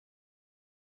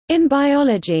In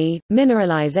biology,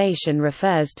 mineralization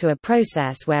refers to a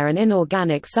process where an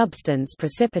inorganic substance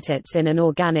precipitates in an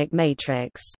organic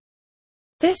matrix.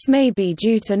 This may be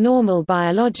due to normal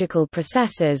biological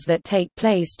processes that take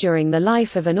place during the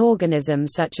life of an organism,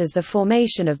 such as the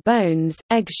formation of bones,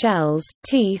 egg shells,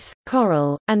 teeth,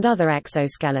 coral, and other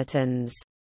exoskeletons.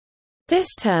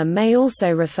 This term may also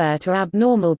refer to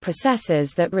abnormal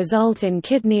processes that result in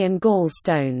kidney and gall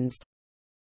stones.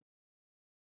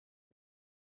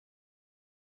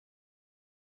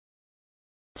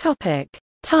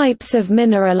 Types of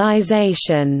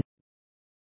mineralization.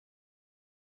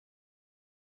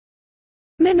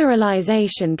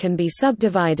 Mineralization can be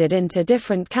subdivided into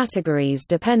different categories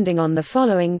depending on the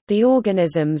following: the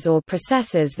organisms or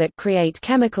processes that create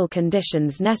chemical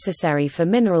conditions necessary for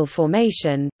mineral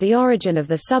formation, the origin of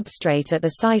the substrate at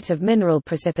the site of mineral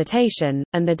precipitation,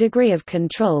 and the degree of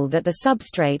control that the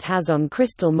substrate has on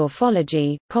crystal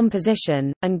morphology,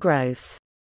 composition, and growth.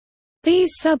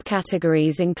 These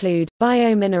subcategories include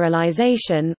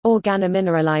biomineralization,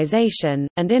 organomineralization,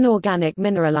 and inorganic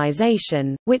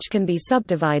mineralization, which can be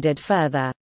subdivided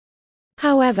further.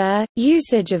 However,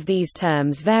 usage of these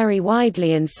terms vary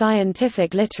widely in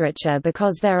scientific literature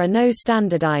because there are no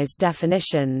standardized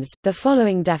definitions. The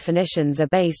following definitions are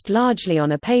based largely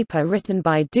on a paper written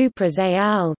by Duprez et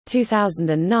al.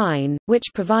 2009,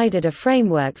 which provided a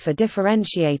framework for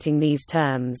differentiating these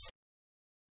terms.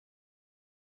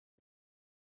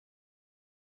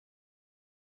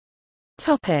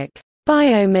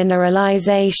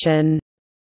 Biomineralization.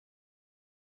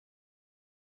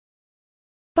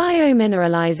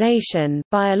 Biomineralization,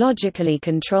 biologically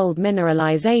controlled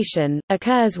mineralization,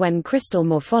 occurs when crystal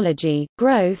morphology,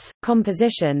 growth,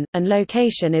 composition, and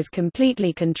location is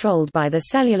completely controlled by the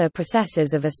cellular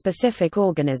processes of a specific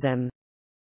organism.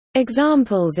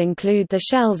 Examples include the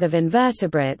shells of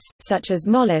invertebrates, such as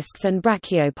mollusks and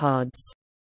brachiopods.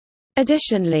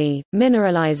 Additionally,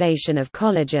 mineralization of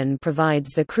collagen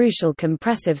provides the crucial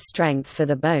compressive strength for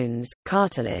the bones,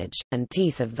 cartilage, and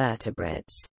teeth of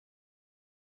vertebrates.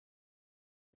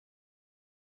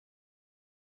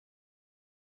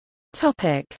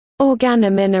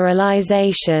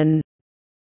 Organomineralization.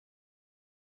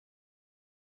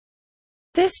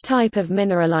 This type of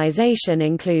mineralization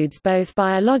includes both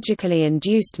biologically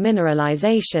induced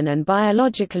mineralization and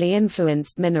biologically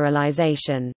influenced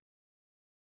mineralization.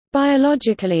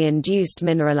 Biologically induced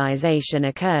mineralization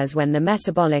occurs when the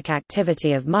metabolic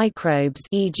activity of microbes,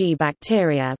 e.g.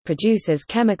 bacteria, produces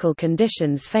chemical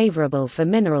conditions favorable for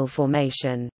mineral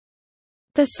formation.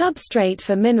 The substrate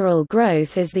for mineral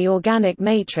growth is the organic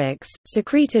matrix,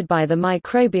 secreted by the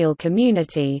microbial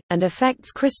community, and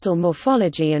affects crystal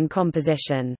morphology and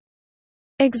composition.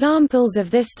 Examples of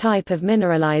this type of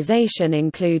mineralization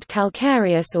include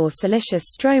calcareous or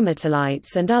silicious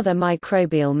stromatolites and other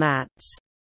microbial mats.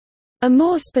 A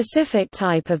more specific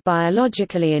type of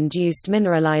biologically induced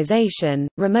mineralization,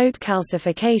 remote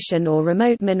calcification or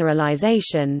remote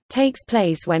mineralization, takes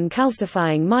place when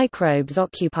calcifying microbes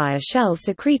occupy a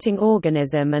shell-secreting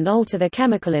organism and alter the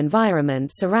chemical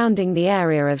environment surrounding the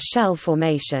area of shell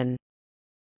formation.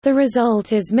 The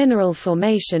result is mineral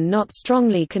formation not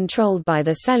strongly controlled by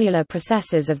the cellular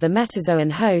processes of the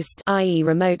metazoan host, i.e.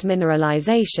 remote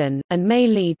mineralization, and may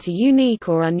lead to unique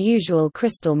or unusual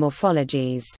crystal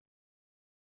morphologies.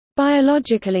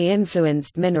 Biologically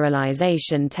influenced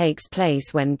mineralization takes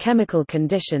place when chemical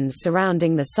conditions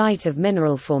surrounding the site of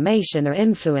mineral formation are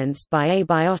influenced by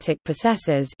abiotic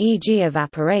processes, e.g.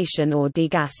 evaporation or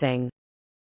degassing.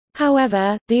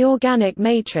 However, the organic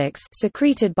matrix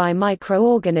secreted by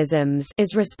microorganisms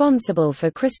is responsible for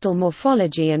crystal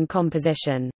morphology and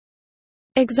composition.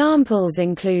 Examples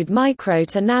include micro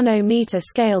to nanometer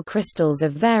scale crystals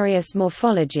of various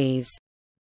morphologies.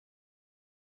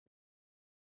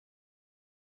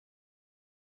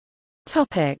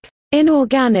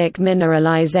 Inorganic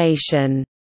mineralization.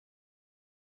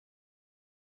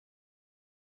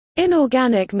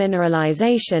 Inorganic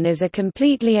mineralization is a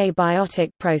completely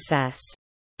abiotic process.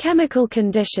 Chemical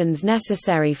conditions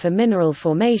necessary for mineral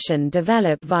formation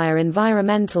develop via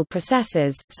environmental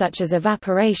processes, such as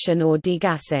evaporation or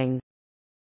degassing.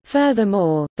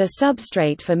 Furthermore, the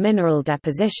substrate for mineral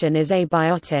deposition is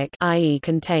abiotic, i.e.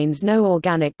 contains no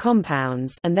organic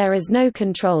compounds, and there is no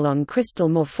control on crystal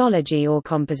morphology or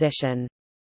composition.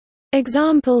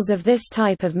 Examples of this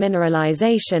type of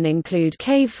mineralization include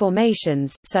cave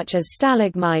formations, such as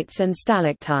stalagmites and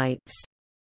stalactites.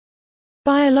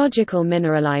 Biological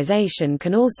mineralization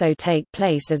can also take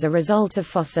place as a result of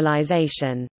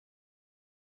fossilization.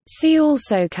 See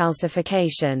also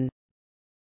calcification.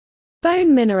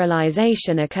 Bone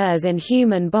mineralization occurs in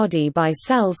human body by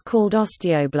cells called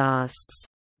osteoblasts.